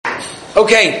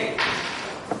Okay,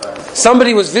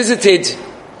 somebody was visited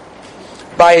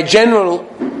by a general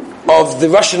of the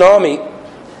Russian army,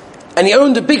 and he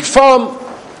owned a big farm,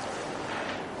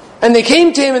 and they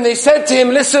came to him and they said to him,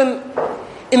 listen,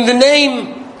 in the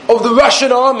name of the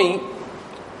Russian army,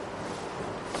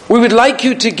 we would like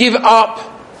you to give up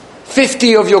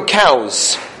 50 of your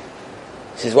cows.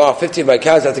 He says, wow, 50 of my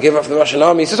cows I have to give up for the Russian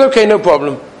army. He says, okay, no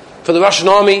problem. For the Russian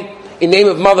army, in name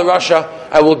of Mother Russia,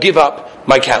 I will give up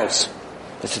my cows.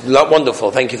 I said, wonderful,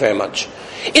 thank you very much.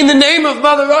 In the name of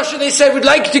Mother Russia, they said, we'd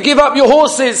like you to give up your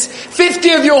horses.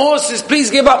 50 of your horses, please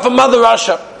give up for Mother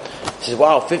Russia. He says,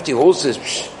 wow, 50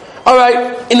 horses. All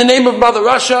right, in the name of Mother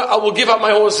Russia, I will give up my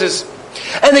horses.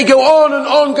 And they go on and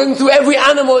on, going through every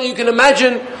animal you can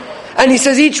imagine. And he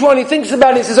says, each one, he thinks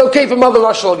about it, he says, okay, for Mother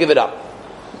Russia, I'll give it up.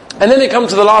 And then they come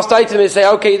to the last item, and they say,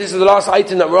 okay, this is the last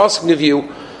item that we're asking of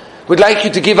you. We'd like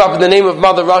you to give up in the name of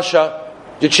Mother Russia,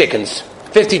 your chickens.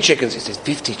 50 chickens. He says,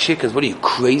 50 chickens? What are you,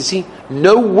 crazy?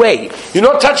 No way. You're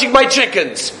not touching my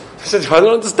chickens. I said, I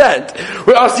don't understand.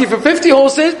 We're asking you for 50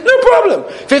 horses? No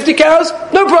problem. 50 cows?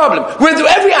 No problem. We went through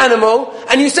every animal,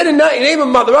 and you said in the name of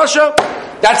Mother Russia,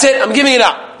 that's it, I'm giving it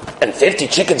up. And 50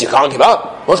 chickens you can't give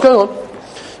up. What's going on?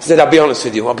 He said, I'll be honest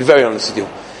with you. I'll be very honest with you.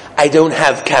 I don't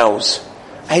have cows.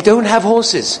 I don't have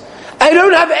horses. I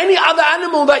don't have any other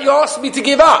animal that you asked me to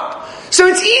give up. So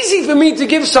it's easy for me to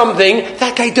give something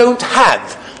that I don't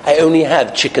have. I only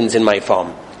have chickens in my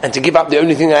farm. And to give up the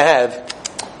only thing I have,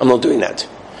 I'm not doing that.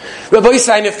 Rabbi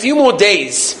Yisrael, in a few more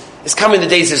days, is coming the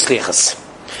days of Slichas.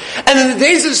 And in the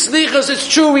days of Slichas, it's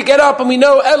true, we get up and we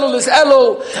know Elul is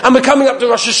Elul, and we're coming up to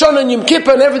Rosh Hashanah and Yom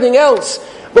Kippur and everything else.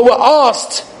 But we're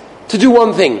asked to do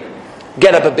one thing,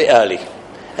 get up a bit early.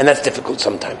 And that's difficult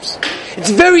sometimes. It's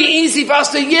very easy for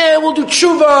us to, we'll do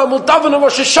tshuva, we'll daven on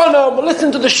Rosh Hashanah, we'll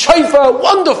listen to the shofar,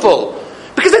 wonderful.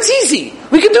 Because that's easy.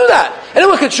 We can do that.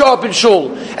 Anyone can show up in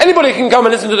shul. Anybody can come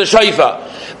and listen to the shofar.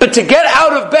 But to get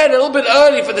out of bed a little bit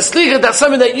early for the slicha, that's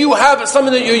something that you have, it's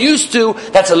something that you're used to,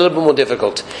 that's a little bit more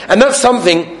difficult. And that's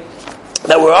something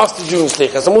that we're asked to do in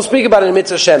slichas. And we'll speak about it in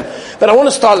Mitzvah Hashem. But I want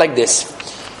to start like this.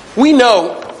 We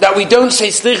know that we don't say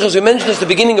slichas, we mentioned this at the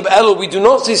beginning of Elul, we do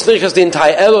not say slichas the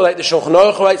entire Elul like the Shulchan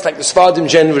Aruch writes, like the Sfardim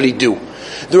generally do.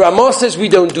 The Ramah says we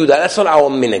don't do that, that's not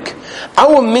our minhag.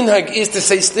 Our minhag is to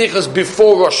say slichas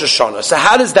before Rosh Hashanah. So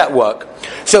how does that work?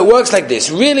 So it works like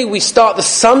this. Really, we start the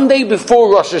Sunday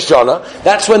before Rosh Hashanah,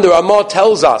 that's when the Ramah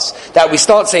tells us that we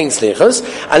start saying slichas,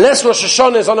 unless Rosh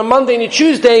Hashanah is on a Monday and a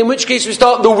Tuesday, in which case we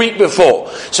start the week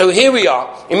before. So here we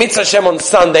are, in Mitzvah Hashem on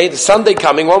Sunday, the Sunday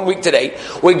coming, 1 week today,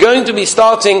 we're going to be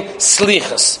starting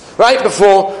slichas, right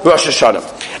before Rosh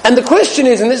Hashanah. And the question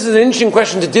is, and this is an interesting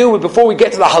question to deal with before we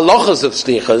get to the halachas of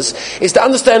slichas, is to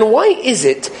understand why is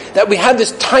it that we have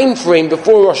this time frame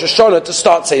before Rosh Hashanah to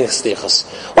start saying slichas?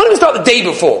 Why don't we start the day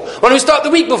before? Why don't we start the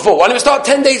week before? Why don't we start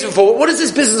 10 days before? What is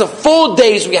this business of 4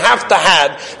 days we have to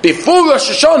have before Rosh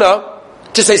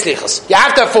Hashanah to say slichas? You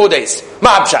have to have 4 days.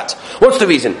 Ma'abshat. What's the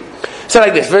reason? So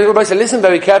like this, everybody say, listen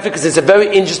very carefully because it's a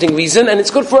very interesting reason and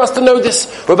it's good for us to know this.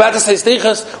 We're about to say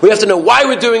slichas, we have to know why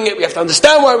we're doing it, we have to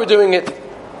understand why we're doing it.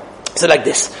 So like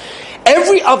this,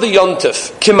 every other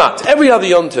yontif, kimat, every other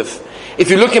yontif, if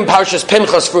you look in Parshas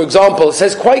Pinchas for example, it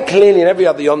says quite clearly in every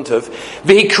other yontif,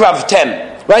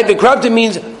 v'hikravtem, right? V'hikravtem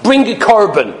means bring a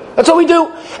korban. That's what we do.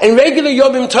 In regular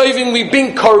Yomim Tovim, we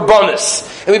bring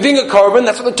korbanos. And we bring a korban,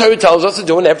 that's what the Torah tells us to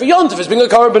do in every Yontif, is bring a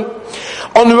korban.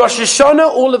 On Rosh Hashanah,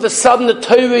 all of a sudden the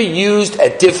Torah used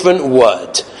a different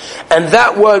word. And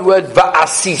that word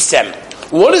va'asisem.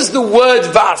 What is the word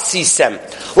va'asisem?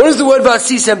 What is the word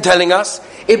va'asisem telling us?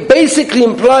 It basically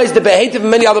implies, the Behetiv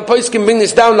and many other posts can bring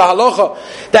this down, la halacha,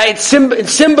 that it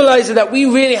symbolizes that we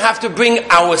really have to bring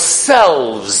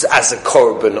ourselves as a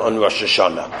korban on Rosh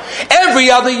Hashanah. Every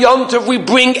other yontif we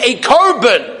bring a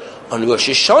korban. On Rosh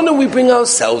Hashanah we bring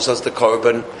ourselves as the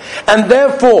korban. And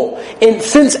therefore,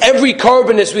 since every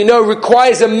korban, as we know,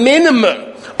 requires a minimum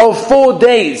of 4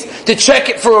 days to check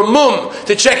it for a mum,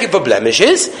 to check it for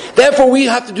blemishes, therefore we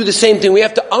have to do the same thing. We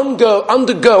have to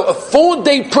undergo a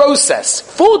 4-day process,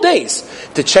 4 days,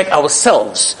 to check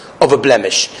ourselves of a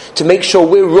blemish, to make sure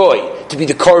we're roy, to be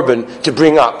the korban to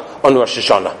bring up on Rosh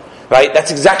Hashanah. Right?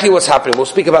 That's exactly what's happening. We'll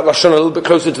speak about Rosh Hashanah a little bit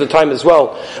closer to the time as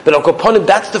well. But Al Kaponim,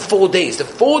 that's the 4 days. The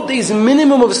 4 days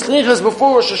minimum of slichas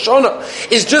before Rosh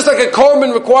Hashanah is just like a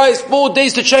korban requires 4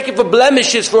 days to check it for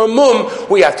blemishes for a mum.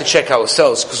 We have to check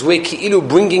ourselves because we're ki'ilu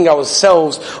bringing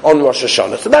ourselves on Rosh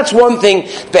Hashanah. So that's one thing.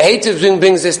 Behetiv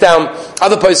brings this down.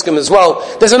 Other poskim as well.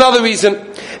 There's another reason.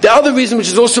 The other reason, which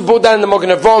is also brought down in the Magen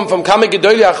Avraham from Kamei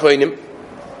Gedolei Achronim,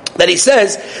 that he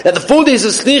says that the 4 days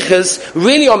of Slichas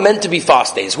really are meant to be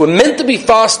fast days. We're meant to be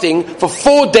fasting for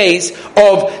 4 days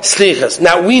of Slichas.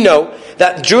 Now we know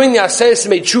that during the Aseret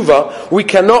Simei Tshuva, we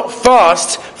cannot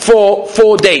fast for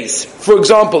 4 days. For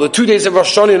example, the 2 days of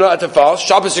Rosh Hashanah you're not allowed to fast,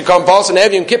 Shabbos you can't fast, and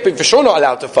Erev Yom Kippur for sure not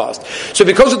allowed to fast. So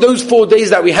because of those 4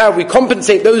 days that we have, we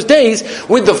compensate those days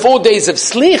with the 4 days of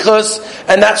Slichas,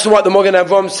 and that's what the Magen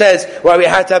Avraham says, why we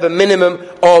had to have a minimum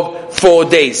of 4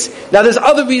 days. Now there's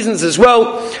other reasons as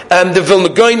well. The Vilna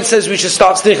Gaon says we should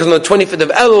start Slichas on the 25th of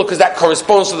Elul, because that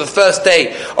corresponds to the first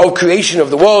day of creation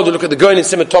of the world. You look at the Gaon in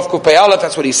Simon Tov Kuf Pei Aleph,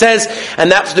 that's what he says,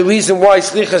 and that's the reason why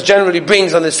Slichas generally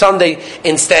brings on the Sunday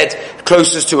instead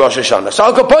closest to Rosh Hashanah. So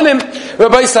I'll go upon him,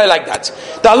 Rabbi say like that.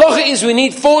 The halacha is we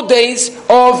need 4 days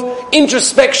of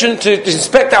introspection to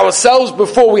inspect ourselves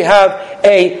before we have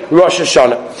a Rosh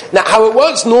Hashanah. Now how it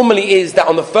works normally is that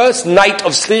on the first night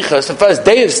of Slichas, the first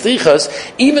day of Slichas,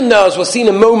 even though as we'll see in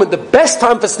a moment, the best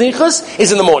time for Slichas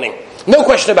is in the morning. No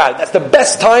question about it. That's the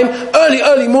best time,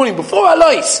 early morning, before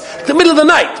Alais, the middle of the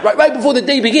night, right before the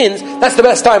day begins, that's the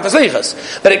best time for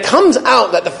Slichas. But it comes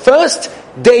out that the first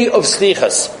day of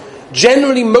Slichas,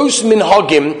 generally most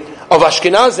minhagim of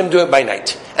Ashkenazim do it by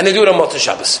night. And they do it on Motzei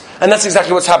Shabbos. And that's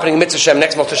exactly what's happening in Mitzvah Shem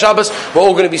next Motzei Shabbos. We're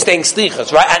all going to be staying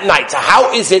Slichas, right, at night. So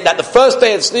how is it that the first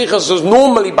day of Slichas is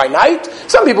normally by night?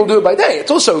 Some people do it by day. It's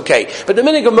also okay. But the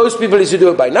minhag of most people is to do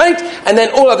it by night. And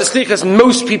then all other Slichas,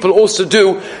 most people also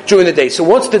do during the day. So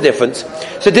what's the difference?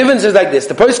 So the difference is like this.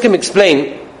 The poskim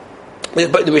explain,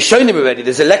 but we're showing him already.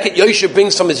 There's a Leket Yosha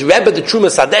brings from his Rebbe the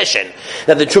Trumas Hadeshen.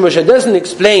 That the Trumas Hadeshen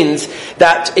explains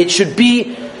that it should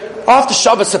be after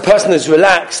Shabbos a person is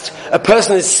relaxed, a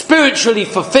person is spiritually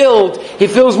fulfilled, he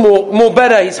feels more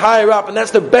better, he's higher up, and that's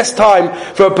the best time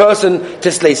for a person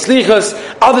to slay Slichas.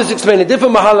 Others explain a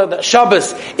different mahalach, that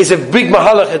Shabbos is a big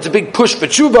mahalach, it's a big push for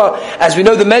tshuva. As we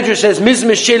know, the Medrash says,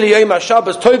 Mizmish Sheli Yom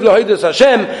HaShabbos Tov L'Hodos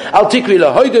Hashem, Al Tikri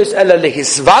L'Hodos Ela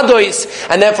Lehisvados,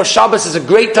 and therefore Shabbos is a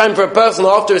great time for a person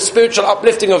after a spiritual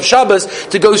uplifting of Shabbos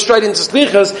to go straight into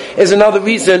Slichas, is another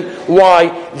reason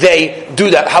why they do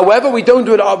that. However, we don't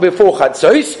do it before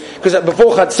Chatzos, because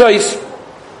before Chatzos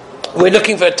we're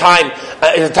looking for a time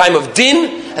of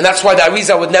din, and that's why the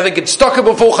Arizal would never give tzedakah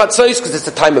before Chatzos, because it's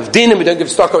a time of din, and we don't give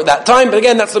tzedakah at that time. But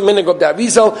again, that's the minhag of the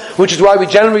Arizal, which is why we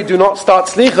generally do not start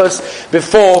Slichas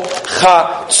before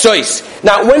Chatzos.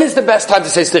 Now, when is the best time to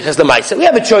say Slichas L'maisa? We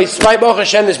have a choice, right? Baruch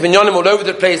Hashem, there's minyanim all over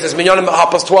the place. There's minyanim at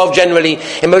 12:30 generally,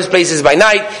 in most places by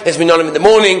night. There's minyanim in the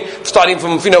morning, starting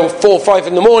from 4 or 5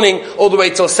 in the morning, all the way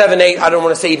till 7, 8. I don't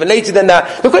want to say even later than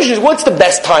that. The question is, what's the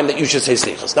best time that you should say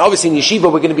Slichas? Now, obviously in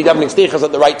Yeshiva, we're going to be davening Slichas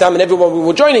at the right time, and everyone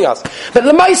will be joining us. But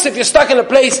L'maisa, if you're stuck in a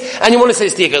place and you want to say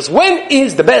Slichas, when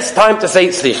is the best time to say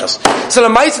Slichas? So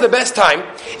L'maisa, the best time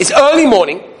is early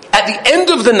morning, at the end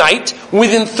of the night,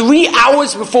 within 3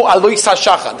 hours before Alois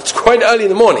HaShachar. It's quite early in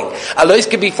the morning. Alois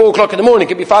could be 4 o'clock in the morning,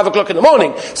 could be 5 o'clock in the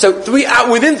morning. So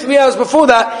within 3 hours before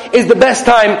that is the best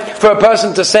time for a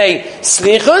person to say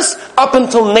Slichas, up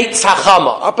until Neitz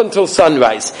HaChama, up until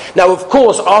sunrise. Now, of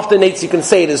course, after Neitz you can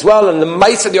say it as well, and the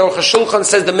Maisa, the Aruch HaShulchan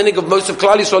says the minhag of most of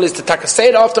Klal Yisrael is to say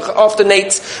it after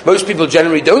Neitz. Most people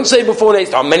generally don't say before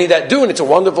Neitz. There are many that do, and it's a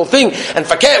wonderful thing. And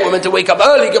fakir, we're meant to wake up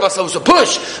early, give ourselves a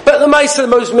push. But the Maisa, the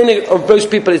most minhag of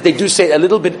most people is they do say it a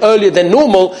little bit earlier than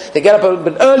normal. They get up a little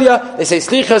bit earlier, they say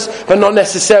Slichas, but not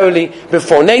necessarily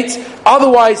before Neitz.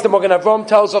 Otherwise, the Magen Avraham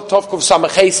tells of Tovkuf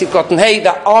Samachei Sivkotten Hey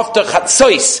that after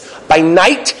Chatzos, by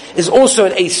night, is also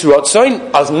an Eis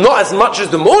Rotzoin, not as much as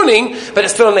the morning, but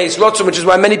it's still an Eis Rotzoin, which is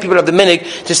why many people have the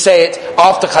minhag to say it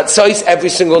after Chatzos every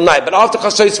single night. But after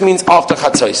Chatzos means after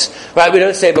Chatzos. Right? We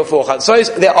don't say it before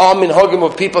Chatzos. There are minhagim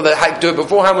of people that do it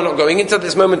beforehand. We're not going into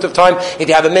this moment of time. If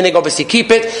you have a minhag, obviously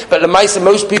keep it. But L'maisa,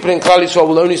 most people in Klal Yisrael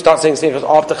will only start saying Slichas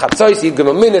after Chatzos. You give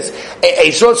them minutes,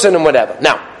 Eis Rotzoin and whatever.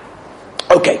 Now,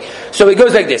 okay, so it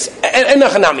goes like this.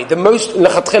 The most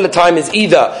lechatchila time is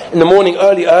either in the morning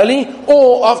early,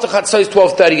 or after Chatzos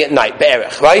 12:30 at night,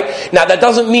 be'erech, right? Now that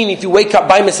doesn't mean if you wake up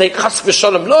by mistake, chas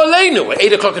v'sholem, lo aleinu, at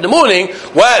 8 o'clock in the morning,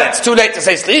 well, it's too late to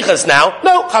say Slichas now.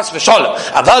 No, chas v'sholem.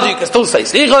 Avadu, you can still say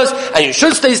Slichas, and you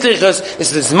should say Slichas.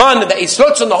 This is the Zman, the Eis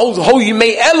Rotzoin, the whole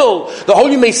Yimei Elul, the whole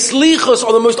Yimei Slichas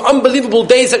are the most unbelievable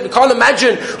days that we can't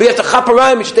imagine. We have to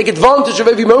chaparayim, we should take advantage of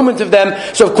every moment of them,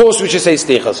 so of course we should say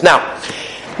Slichas. Now,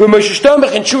 Moshe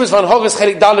Sternberg in Chuvas Van Horis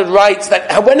Chelik Dalet writes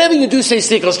that whenever you do say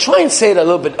slichos, try and say it a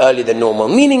little bit earlier than normal.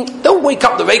 Meaning, don't wake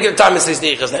up the regular time and say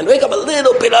slichos, then wake up a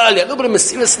little bit earlier, a little bit of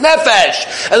Mesiras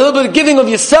Nefesh, a little bit of giving of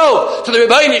yourself to the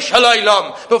Rebbeinu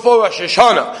Shalaylam before Rosh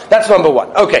Hashanah. That's number one.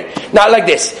 Okay, now like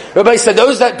this. Rabbi said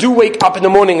those that do wake up in the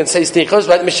morning and say slichos,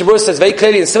 right? Mishnah Berurah says very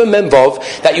clearly in Simon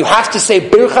Memvov that you have to say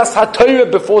Birchas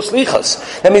HaTorah before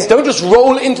slichos. That means don't just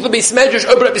roll into the Beis Medrash,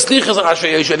 open up the slichos and Asher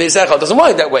Yoshe V'Yisecha. It doesn't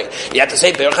work that way. You have to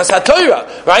say Birchas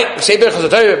HaTorah, right? You say Birchas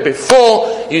HaTorah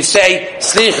before you say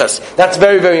slichos. That's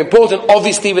very, very important.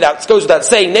 Obviously, it goes without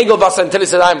saying, Negel Vasa and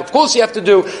Telis. Of course you have to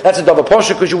do. That's a double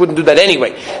portion because you wouldn't do that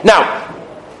anyway. Now,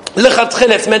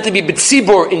 Lechatchila, it's meant to be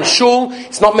b'tzibur in shul.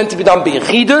 It's not meant to be done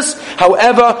b'yechidus.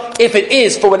 However, if it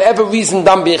is for whatever reason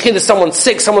done b'yechidus, someone's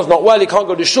sick, someone's not well, he can't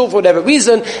go to shul for whatever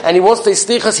reason, and he wants to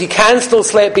say slichas, he can still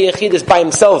slay it b'yechidus by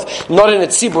himself, not in a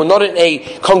tzibur, not in a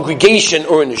congregation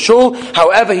or in a shul.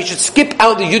 However, he should skip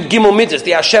out the Yud Gimel Midas,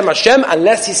 the Hashem Hashem,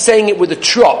 unless he's saying it with a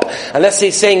trop, unless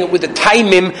he's saying it with the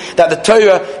taimim that the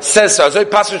Torah says so.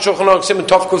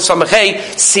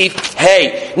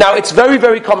 Now, it's very,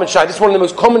 very common shai. This is one of the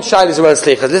most common shaylas around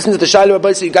slichas. Listen to the shayla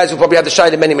Rabbi, so you guys will probably have the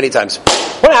shayla many, many times.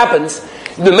 What happens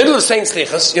in the middle of saying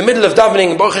slichas, you're in the middle of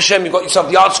davening, Baruch Hashem, you've got yourself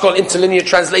the Art Scroll interlinear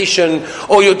translation,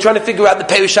 or you're trying to figure out the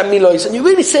Perish HaMilos, and you're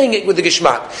really saying it with the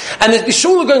Geshmak. And the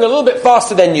shul are going a little bit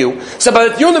faster than you, so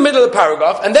but you're in the middle of the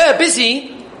paragraph, and they're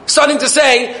busy starting to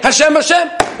say, Hashem, Hashem.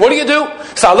 What do?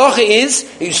 So halacha is,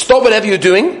 you stop whatever you're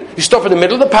doing, you stop in the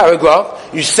middle of the paragraph,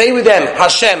 you say with them,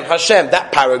 Hashem, Hashem,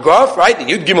 that paragraph, right? The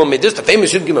Yud Gimel Midas, the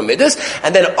famous Yud Gimel Midas,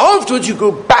 and then afterwards you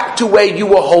go back to where you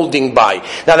were holding by.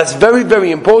 Now that's very, very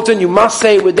important. You must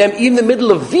say with them, even in the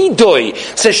middle of Vidoy,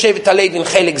 says Shevet HaLevi in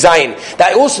Chelik Zayin,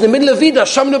 that also in the middle of Vidoy,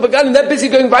 Hashem no Begalim, they're busy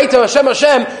going right to Hashem,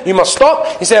 Hashem, you must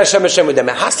stop, you say Hashem, Hashem with them.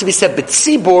 It has to be said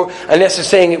b'tzibur, unless you're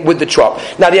saying it with the trop.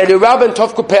 Now the Eli Rabbah and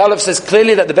Tov Kupei Aleph says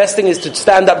clearly that the best thing is to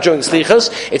stand up during slichas.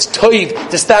 It's toiv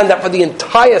to stand up for the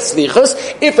entire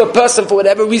slichas. If a person for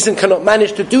whatever reason cannot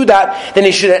manage to do that, then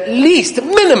he should at least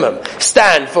minimum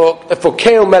stand for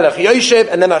Keil Melech Yoshev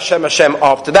and then Hashem Hashem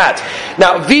after that.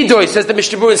 Now Vidoy says the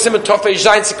Mishnah Berurah in Simon Tofei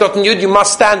Zayin Sikot and Yud, you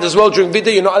must stand as well during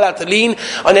Vidoy. You're not allowed to lean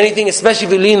on anything, especially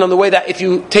if you lean on the way that if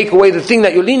you take away the thing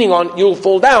that you're leaning on, you'll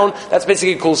fall down. That's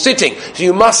basically called sitting. So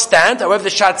you must stand. However, the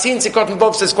Shatzin Sikot and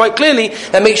Bob says quite clearly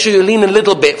that make sure you lean a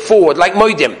little bit forward, like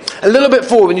Moedim, a little bit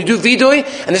forward. When you do Vidoy,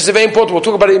 and this is very important, we'll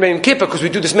talk about it in Yom Kippur because we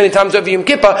do this many times over Yom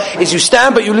Kippur, is you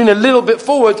stand but you lean a little bit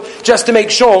forward just to make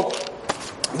sure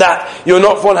that you're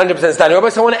not 100% standing. Rabbi,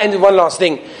 so I want to end with one last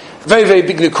thing. Very, very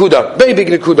big nekuda. Very big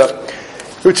nekuda.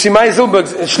 Tzimai Zilberg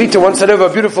Shlita once said over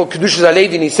a beautiful Kedushas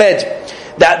HaLevi, and he said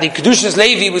that the Kedushas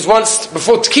Levi was once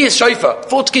before Tkiyas Shofar.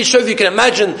 Before Tkiyas Shofar, you can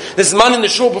imagine this man in the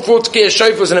shul before Tkiyas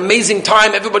Shofar was an amazing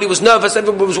time. Everybody was nervous.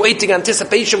 Everybody was waiting,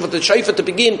 anticipation for the Shofar to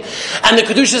begin. And the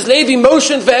Kedushas Levi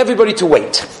motioned for everybody to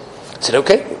wait. I said,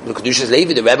 okay, the Kedushas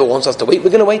Levi, the Rebbe wants us to wait,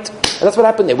 we're going to wait. And that's what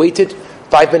happened. They waited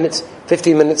 5 minutes,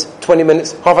 15 minutes, 20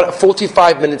 minutes, half an hour,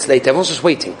 45 minutes later. Everyone's just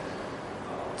waiting.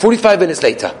 45 minutes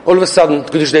later, all of a sudden,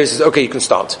 Kedushas Levi says, okay, you can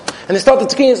start. And they started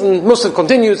to Tkiyas, and Musaf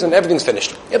continues, and everything's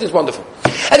finished. Everything's wonderful.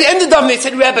 At the end of the davening, they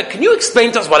said, Rebbe, can you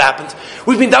explain to us what happened?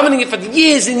 We've been davening it for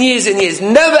years and years and years.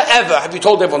 Never ever have you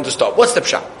told everyone to stop. What's the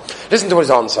pshat? Listen to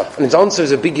his answer. And his answer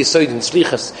is a big yesod in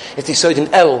Slichas. It's yesod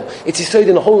in El. It's yesod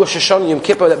in the whole Rosh Hashanah Yom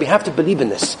Kippur that we have to believe in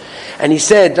this. And he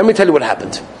said, let me tell you what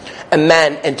happened. A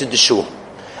man entered the shul.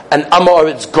 An Amar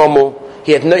Eretz Gomo.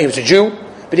 He was a Jew,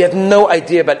 but he had no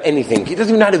idea about anything. He doesn't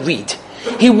even know how to read.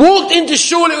 He walked into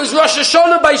shul, it was Rosh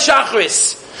Hashanah by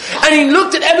Shachris. And he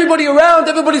looked at everybody around,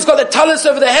 everybody's got their talis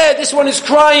over their head, this one is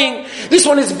crying, this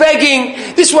one is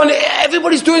begging, this one,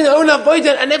 everybody's doing their own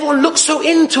avodah, and everyone looks so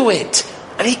into it.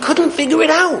 And he couldn't figure it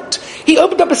out. He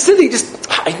opened up a city,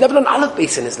 he'd never learned Aleph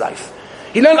Beis in his life.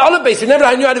 He learned Aleph Beis, he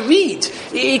never knew how to read.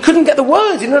 He couldn't get the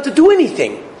words, he didn't know how to do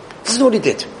anything. This is what he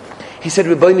did. He said,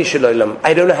 Rebbeinu Shalom,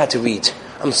 I don't know how to read.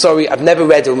 I'm sorry, I've never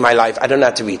read in my life, I don't know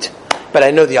how to read. But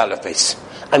I know the Aleph Beis.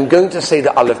 I'm going to say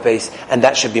the Aleph Beis, and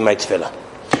that should be my tefillah.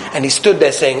 And he stood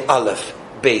there saying, Aleph,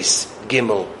 Beis,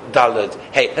 Gimel, Daled.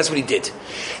 Hey, that's what he did.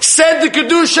 Said the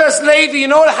Kedushas Levi, you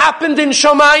know what happened in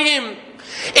Shomayim?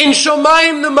 In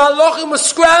Shomayim, the Malachim were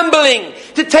scrambling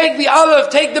to take the Aleph,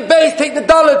 take the Beis, take the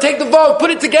Daled, take the Vav,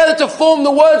 put it together to form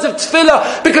the words of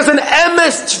tefillah. Because an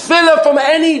emes tefillah from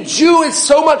any Jew is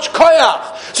so much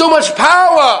koyach, so much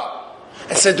power.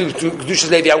 And said to Kedushas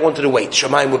Levi, I wanted to wait.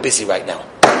 Shomayim were busy right now.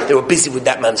 They were busy with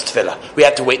that man's tefillah. We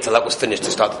had to wait till that was finished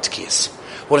to start the Tkiyas.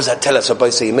 What does that tell us? Rabbi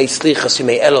say, Yemei Slichas,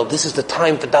 Yemei Elul. This is the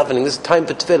time for davening. This is the time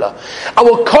for tefillah.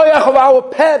 Our koyach of our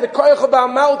peh, the koyach of our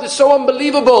mouth is so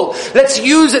unbelievable. Let's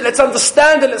use it. Let's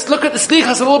understand it. Let's look at the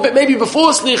Slichas a little bit, maybe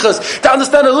before Slichas, to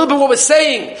understand a little bit what we're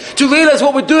saying, to realize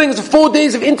what we're doing is the 4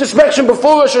 days of introspection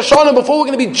before Rosh Hashanah, before we're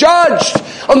going to be judged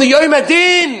on the Yom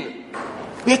Adin.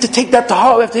 We have to take that to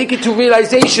heart. We have to take it to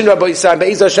realization, Rabbi Yisrael.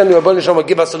 Be'ez Hashem, Rabbi Yisrael will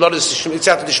give us a lot of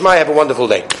Siyata D'Shmaya. Have a wonderful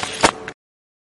day.